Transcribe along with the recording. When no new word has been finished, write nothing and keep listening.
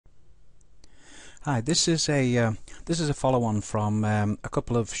Hi, this is a follow-on from a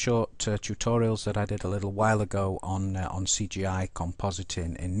couple of short tutorials that I did a little while ago on CGI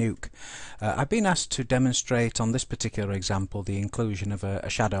compositing in Nuke. I've been asked to demonstrate on this particular example the inclusion of a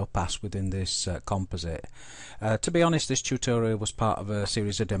shadow pass within this composite. To be honest, this tutorial was part of a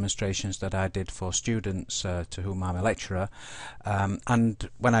series of demonstrations that I did for students to whom I'm a lecturer, and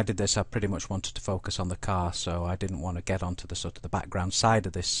when I did this I pretty much wanted to focus on the car, so I didn't want to get onto the sort of the background side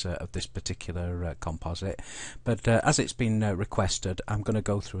of this particular composite, but as it's been requested, I'm going to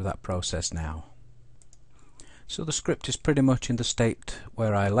go through that process now. So the script is pretty much in the state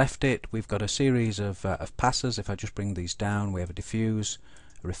where I left it. We've got a series of passes. If I just bring these down, we have a diffuse,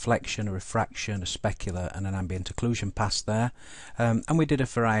 a reflection, a refraction, a specular and an ambient occlusion pass there, and we did a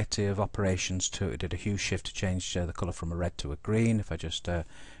variety of operations to it. We did a hue shift to change the colour from a red to a green. If I just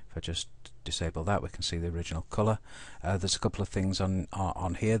disable that, we can see the original colour. There's a couple of things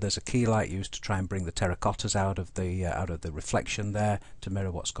on here. There's a key light used to try and bring the terracottas out of the reflection there to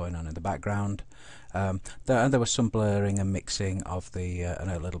mirror what's going on in the background. And there was some blurring and mixing of the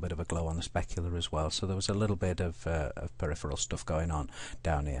and a little bit of a glow on the specular as well. So there was a little bit of peripheral stuff going on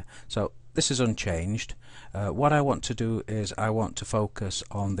down here. So this is unchanged. What I want to do is I want to focus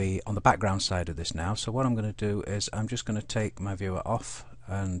on the background side of this now. So what I'm going to do is I'm just going to take my viewer off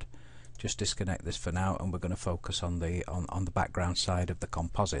and just disconnect this for now, and we're going to focus on the background side of the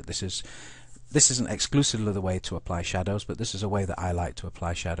composite. This isn't exclusively the way to apply shadows, but this is a way that I like to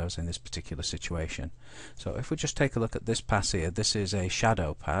apply shadows in this particular situation. So if we just take a look at this pass here, this is a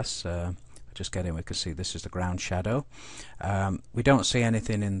shadow pass. Just get in, we can see this is the ground shadow. We don't see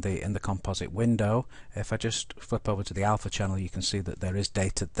anything in the composite window. If I just flip over to the alpha channel, you can see that there is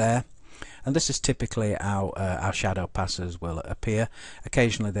data there. And this is typically how our shadow passes will appear.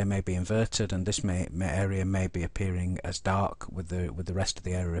 Occasionally they may be inverted, and this area may be appearing as dark with the rest of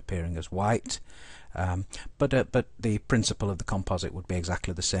the area appearing as white. But the principle of the composite would be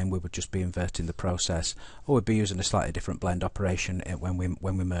exactly the same. We would just be inverting the process, or we'd be using a slightly different blend operation when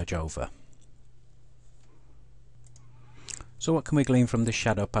we merge over. So what can we glean from this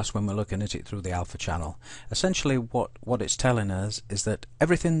shadow pass when we're looking at it through the alpha channel? Essentially what it's telling us is that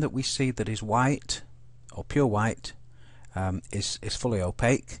everything that we see that is white or pure white is fully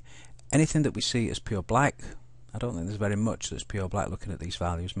opaque. Anything that we see as pure black, I don't think there's very much that's pure black looking at these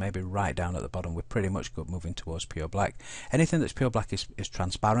values. Maybe right down at the bottom we're pretty much moving towards pure black. Anything that's pure black is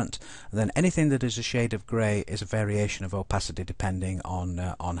transparent, and then anything that is a shade of grey is a variation of opacity depending on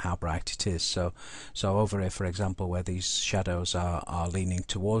how bright it is. So over here, for example, where these shadows are leaning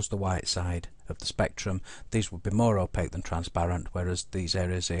towards the white side of the spectrum, these would be more opaque than transparent, whereas these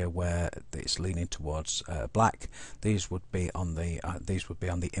areas here where it's leaning towards black, these would be on the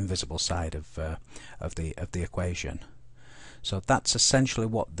invisible side of the equation. So that's essentially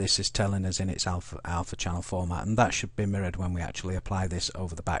what this is telling us in its alpha channel format, and that should be mirrored when we actually apply this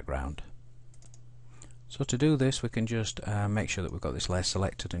over the background. So to do this, we can just make sure that we've got this layer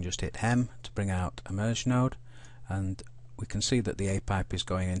selected and just hit hem to bring out a merge node, and we can see that the A pipe is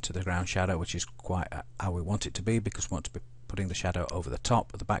going into the ground shadow, which is quite how we want it to be, because we want to be putting the shadow over the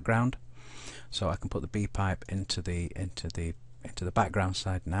top of the background. So I can put the B pipe into the background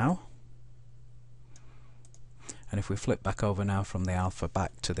side now. And if we flip back over now from the alpha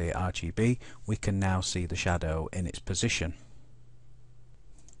back to the RGB, we can now see the shadow in its position.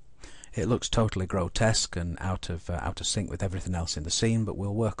 It looks totally grotesque and out of sync with everything else in the scene, but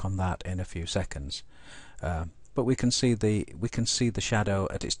we'll work on that in a few seconds. But we can see the shadow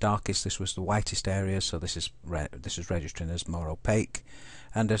at its darkest. This was the whitest area, so this is registering as more opaque.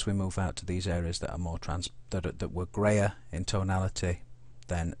 And as we move out to these areas that are more that were grayer in tonality,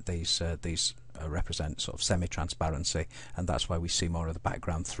 then these represent sort of semi-transparency, and that's why we see more of the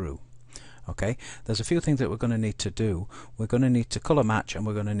background through. Okay, there's a few things that we're going to need to do. We're going to need to color match, and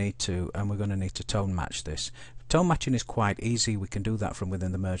we're going to need to tone match this. Tone matching is quite easy. We can do that from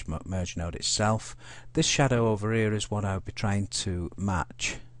within the merge node itself. This shadow over here is what I would be trying to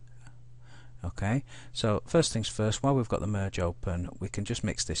match. Okay, so first things first, while we've got the merge open, we can just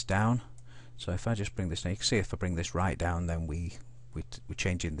mix this down. So if I just bring this down, you can see if I bring this right down, then we're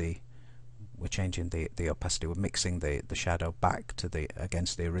changing the opacity. We're mixing the shadow back to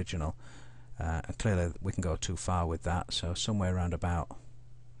against the original, and clearly we can go too far with that. So somewhere in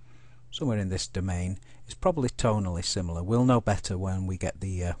this domain is probably tonally similar. We'll know better when we get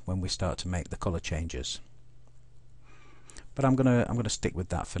when we start to make the color changes. But I'm gonna stick with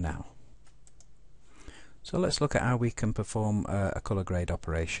that for now. So let's look at how we can perform a color grade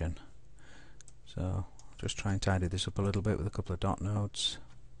operation. So just try and tidy this up a little bit with a couple of dot nodes.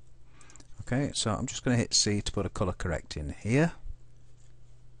 Okay, so I'm just going to hit C to put a color correct in here.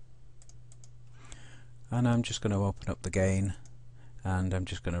 and I'm just going to open up the gain, and I'm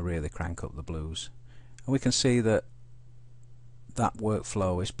just going to really crank up the blues, and we can see that that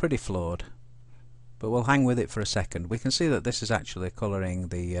workflow is pretty flawed, but we'll hang with it for a second. We can see that this is actually colouring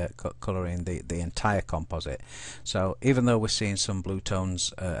the entire composite. So even though we're seeing some blue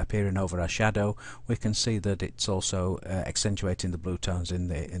tones appearing over our shadow, we can see that it's also accentuating the blue tones in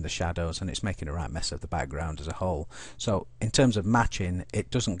the shadows, and it's making a right mess of the background as a whole. So in terms of matching, it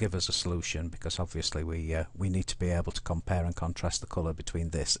doesn't give us a solution, because obviously we need to be able to compare and contrast the colour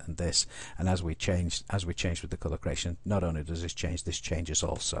between this and this. And as we change with the colour correction, not only does this changes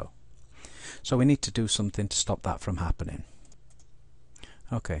also. So we need to do something to stop that from happening.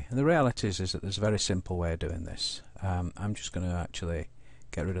 Okay, and the reality is that there's a very simple way of doing this. I'm just going to actually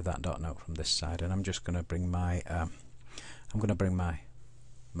get rid of that dot note from this side, and I'm just going to bring my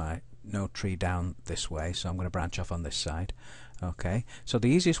my node tree down this way. So I'm going to branch off on this side. Okay, so the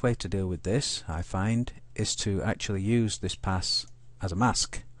easiest way to deal with this, I find, is to actually use this pass as a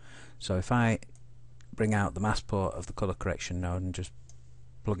mask. So if I bring out the mask port of the color correction node and just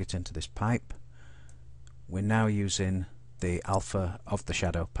plug it into this pipe, we're now using the alpha of the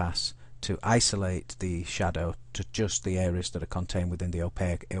shadow pass to isolate the shadow to just the areas that are contained within the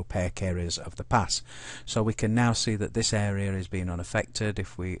opaque areas of the pass. So we can now see that this area is being unaffected.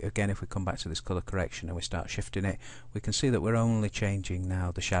 If we come back to this color correction and we start shifting it, we can see that we're only changing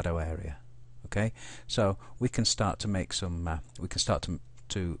now the shadow area. Okay, so we can start to make some we can start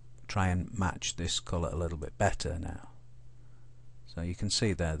to try and match this color a little bit better now. So you can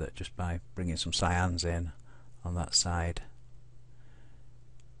see there that just by bringing some cyans in on that side,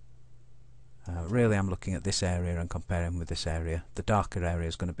 really I'm looking at this area and comparing with this area. The darker area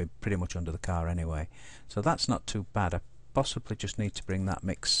is going to be pretty much under the car anyway, so that's not too bad. I possibly just need to bring that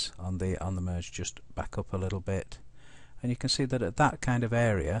mix on the merge just back up a little bit, and you can see that at that kind of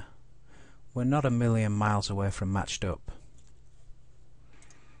area we're not a million miles away from matched up.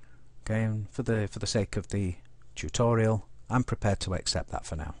 Okay, and for the sake of the tutorial, I'm prepared to accept that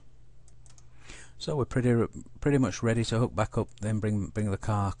for now. So we're pretty much ready to hook back up, then bring the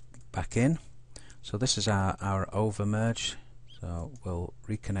car back in. So this is our over merge. So we'll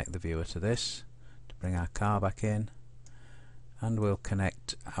reconnect the viewer to this to bring our car back in, and we'll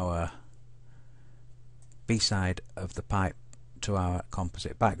connect our B side of the pipe to our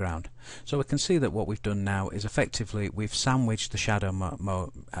composite background. So we can see that what we've done now is effectively we've sandwiched the shadow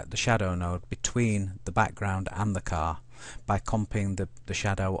node between the background and the car by comping the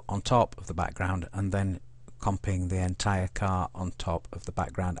shadow on top of the background and then comping the entire car on top of the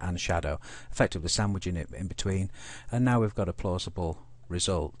background and shadow, effectively sandwiching it in between, and now we've got a plausible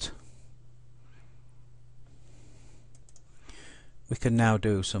result. We can now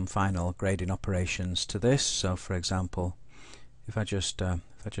do some final grading operations to this. So for example, if I just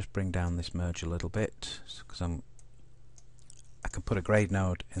bring down this merge a little bit, because I can put a grade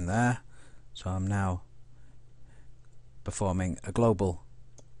node in there, so I'm now performing a global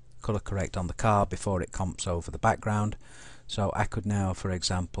color correct on the car before it comps over the background. So I could now, for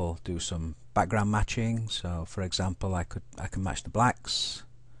example, do some background matching. So for example, I can match the blacks.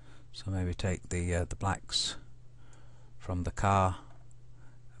 So maybe take the blacks from the car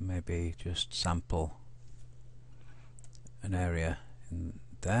and maybe just sample an area in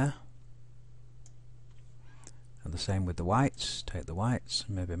there, and the same with the whites. Take the whites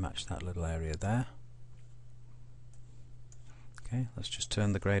and maybe match that little area there. Okay, let's just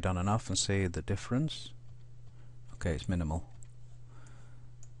turn the grade on and off and see the difference. Okay, it's minimal.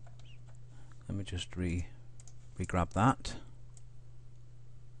 Let me just re-grab that.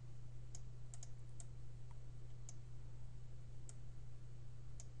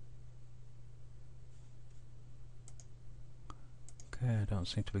 Okay, I don't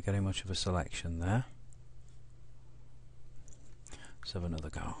seem to be getting much of a selection there. Let's have another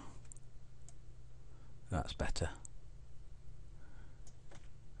go. That's better.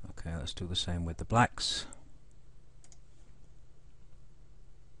 Okay, let's do the same with the blacks.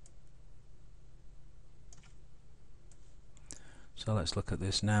 So let's look at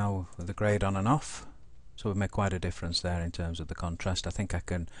this now with the grade on and off. So we've made quite a difference there in terms of the contrast. I think I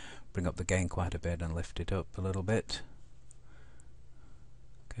can bring up the gain quite a bit and lift it up a little bit.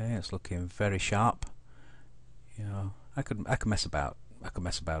 Okay, it's looking very sharp. You know, I could mess about. I could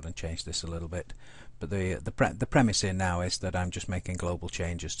mess about and change this a little bit, but the premise here now is that I'm just making global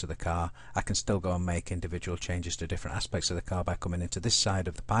changes to the car. I can still go and make individual changes to different aspects of the car by coming into this side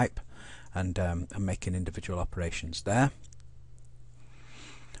of the pipe and making individual operations there.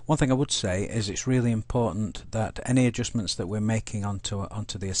 One thing I would say is it's really important that any adjustments that we're making onto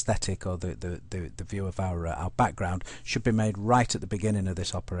the aesthetic or the view of our background should be made right at the beginning of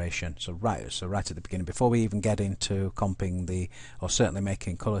this operation. So right at the beginning, before we even get into comping or certainly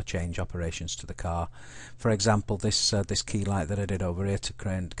making colour change operations to the car. For example, this key light that I did over here to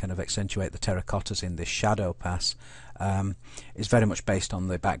kind of accentuate the terracottas in this shadow pass is very much based on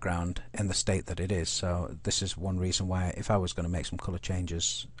the background in the state that it is. So this is one reason why, if I was going to make some colour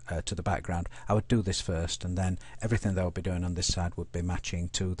changes to the background, I would do this first, and then everything that I would be doing on this side would be matching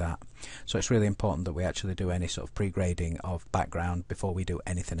to that. So it's really important that we actually do any sort of pre-grading of background before we do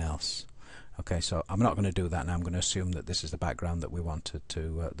anything else. Okay, so I'm not going to do that now. I'm going to assume that this is the background that we wanted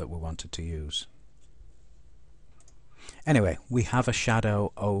to use. Anyway, we have a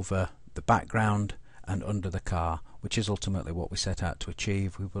shadow over the background and under the car, which is ultimately what we set out to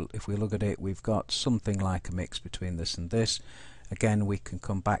achieve. If we look at it, we've got something like a mix between this and this. Again, we can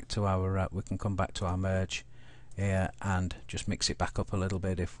come back to our merge here and just mix it back up a little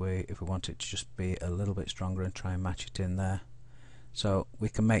bit if we want it to just be a little bit stronger and try and match it in there. So we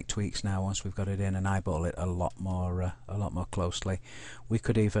can make tweaks now once we've got it in and eyeball it a lot more closely. We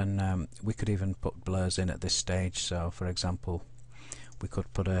could even put blurs in at this stage. So, for example, we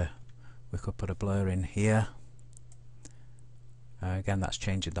could put a blur in here. Again, that's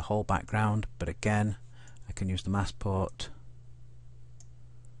changing the whole background, but again, I can use the mask port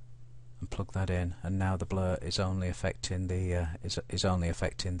and plug that in, and now the blur is only affecting the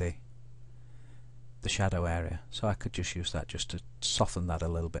shadow area. So I could just use that just to soften that a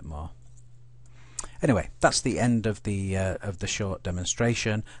little bit more. Anyway, that's the end of the short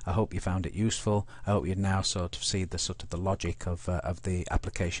demonstration. I hope you found it useful. I hope you now sort of see the logic of the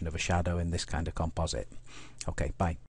application of a shadow in this kind of composite. Okay, bye.